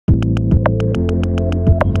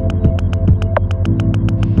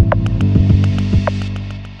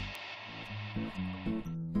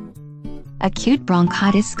Acute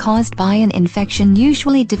bronchitis caused by an infection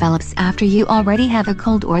usually develops after you already have a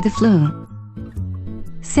cold or the flu.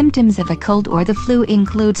 Symptoms of a cold or the flu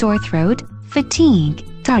include sore throat, fatigue,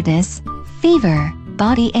 tiredness, fever,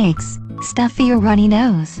 body aches, stuffy or runny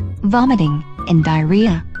nose, vomiting, and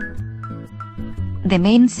diarrhea. The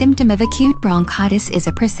main symptom of acute bronchitis is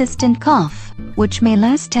a persistent cough, which may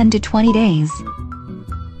last 10 to 20 days.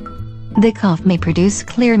 The cough may produce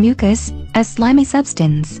clear mucus, a slimy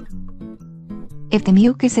substance. If the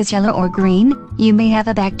mucus is yellow or green, you may have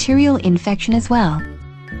a bacterial infection as well.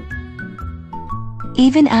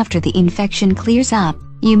 Even after the infection clears up,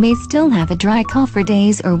 you may still have a dry cough for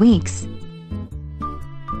days or weeks.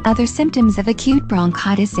 Other symptoms of acute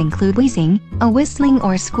bronchitis include wheezing, a whistling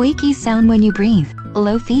or squeaky sound when you breathe,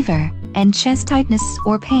 low fever, and chest tightness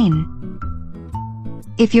or pain.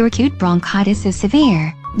 If your acute bronchitis is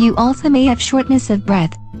severe, you also may have shortness of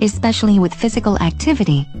breath, especially with physical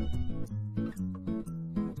activity.